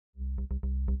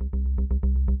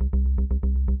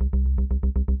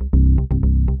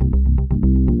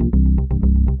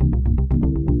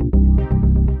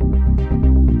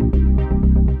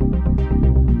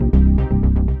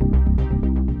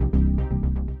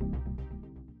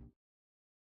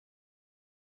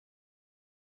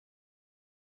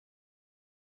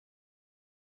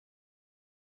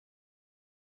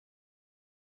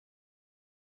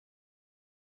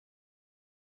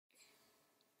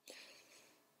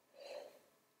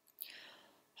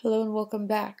Hello and welcome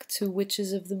back to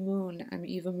Witches of the Moon. I'm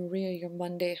Eva Maria, your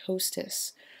Monday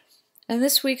hostess. And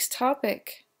this week's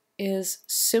topic is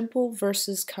simple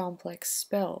versus complex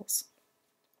spells.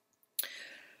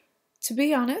 To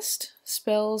be honest,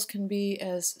 spells can be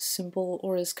as simple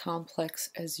or as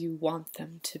complex as you want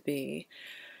them to be.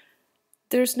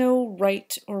 There's no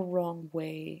right or wrong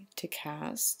way to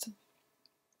cast.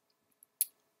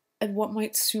 And what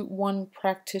might suit one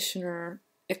practitioner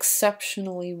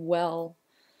exceptionally well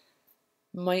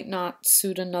might not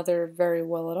suit another very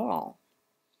well at all.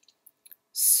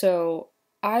 So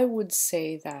I would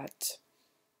say that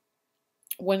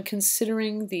when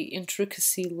considering the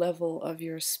intricacy level of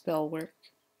your spell work,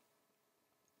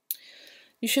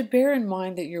 you should bear in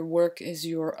mind that your work is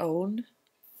your own.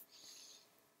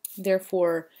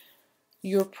 Therefore,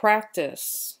 your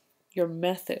practice, your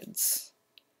methods,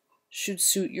 should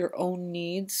suit your own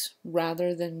needs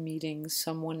rather than meeting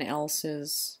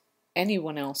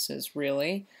anyone else's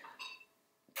really,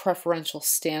 preferential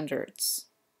standards.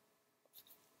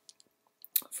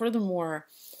 Furthermore,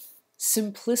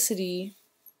 simplicity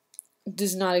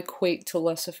does not equate to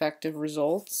less effective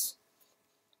results.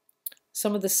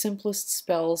 Some of the simplest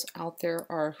spells out there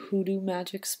are hoodoo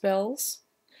magic spells,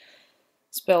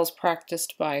 spells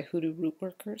practiced by hoodoo root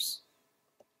workers.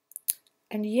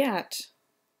 And yet,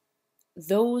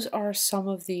 those are some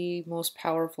of the most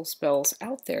powerful spells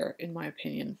out there, in my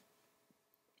opinion.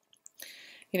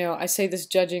 I say this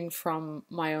judging from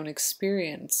my own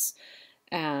experience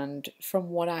and from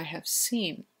what I have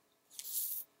seen.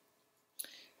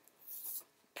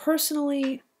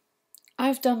 Personally,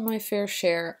 I've done my fair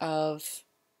share of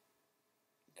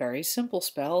very simple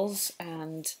spells,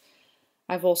 and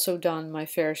I've also done my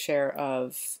fair share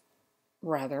of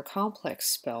rather complex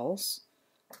spells.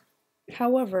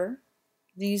 However,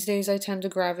 these days I tend to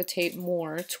gravitate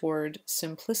more toward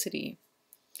simplicity.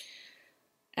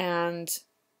 And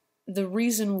the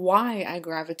reason why I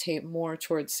gravitate more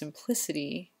towards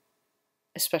simplicity,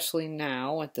 especially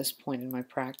now at this point in my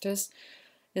practice,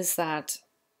 is that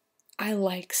I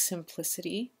like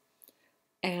simplicity,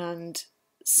 and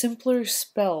simpler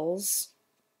spells,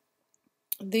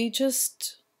 they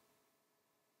just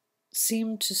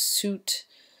seem to suit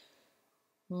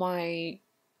my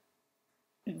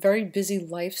very busy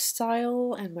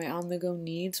lifestyle and my on-the-go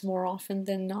needs more often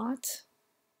than not.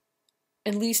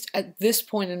 At least at this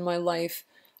point in my life,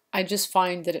 I just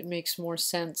find that it makes more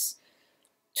sense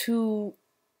to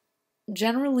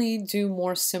generally do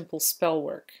more simple spell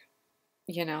work,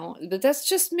 but that's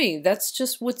just me. That's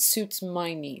just what suits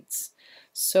my needs.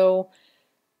 So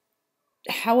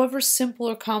however simple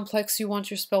or complex you want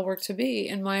your spell work to be,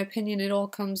 in my opinion, it all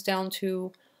comes down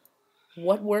to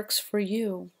what works for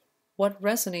you, what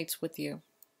resonates with you.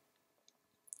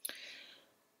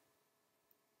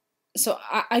 So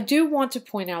I do want to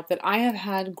point out that I have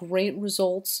had great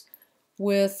results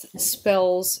with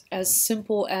spells as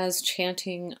simple as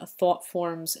chanting a thought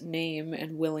form's name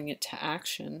and willing it to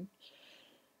action,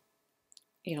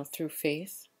 through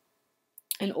faith.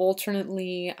 And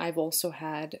alternately, I've also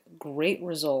had great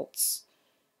results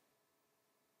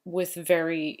with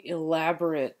very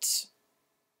elaborate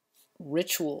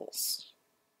rituals.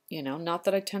 Not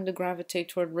that I tend to gravitate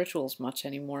toward rituals much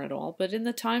anymore at all, but in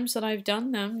the times that I've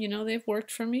done them, they've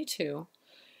worked for me too.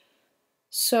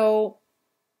 So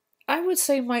I would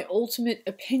say my ultimate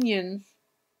opinion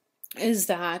is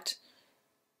that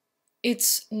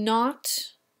it's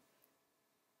not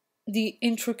the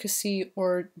intricacy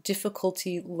or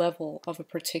difficulty level of a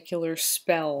particular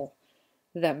spell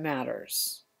that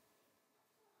matters.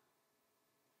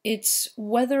 It's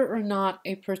whether or not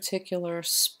a particular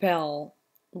spell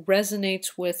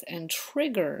resonates with and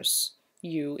triggers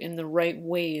you in the right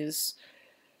ways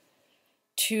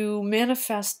to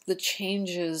manifest the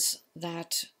changes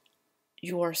that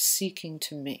you are seeking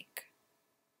to make.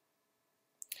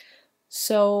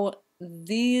 So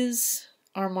these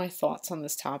are my thoughts on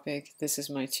this topic. This is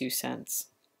my 2 cents.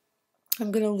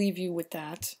 I'm going to leave you with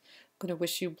that. I'm going to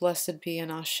wish you blessed be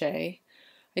and ashe. I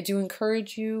do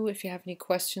encourage you, if you have any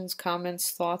questions,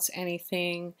 comments, thoughts,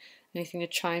 anything to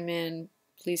chime in,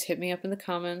 please hit me up in the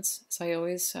comments. As I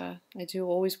do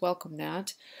always welcome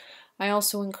that. I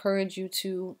also encourage you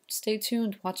to stay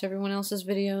tuned, watch everyone else's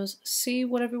videos, see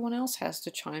what everyone else has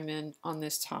to chime in on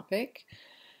this topic.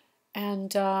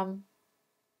 And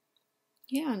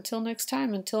yeah, until next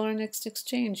time, until our next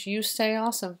exchange, you stay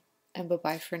awesome, and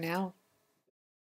bye-bye for now.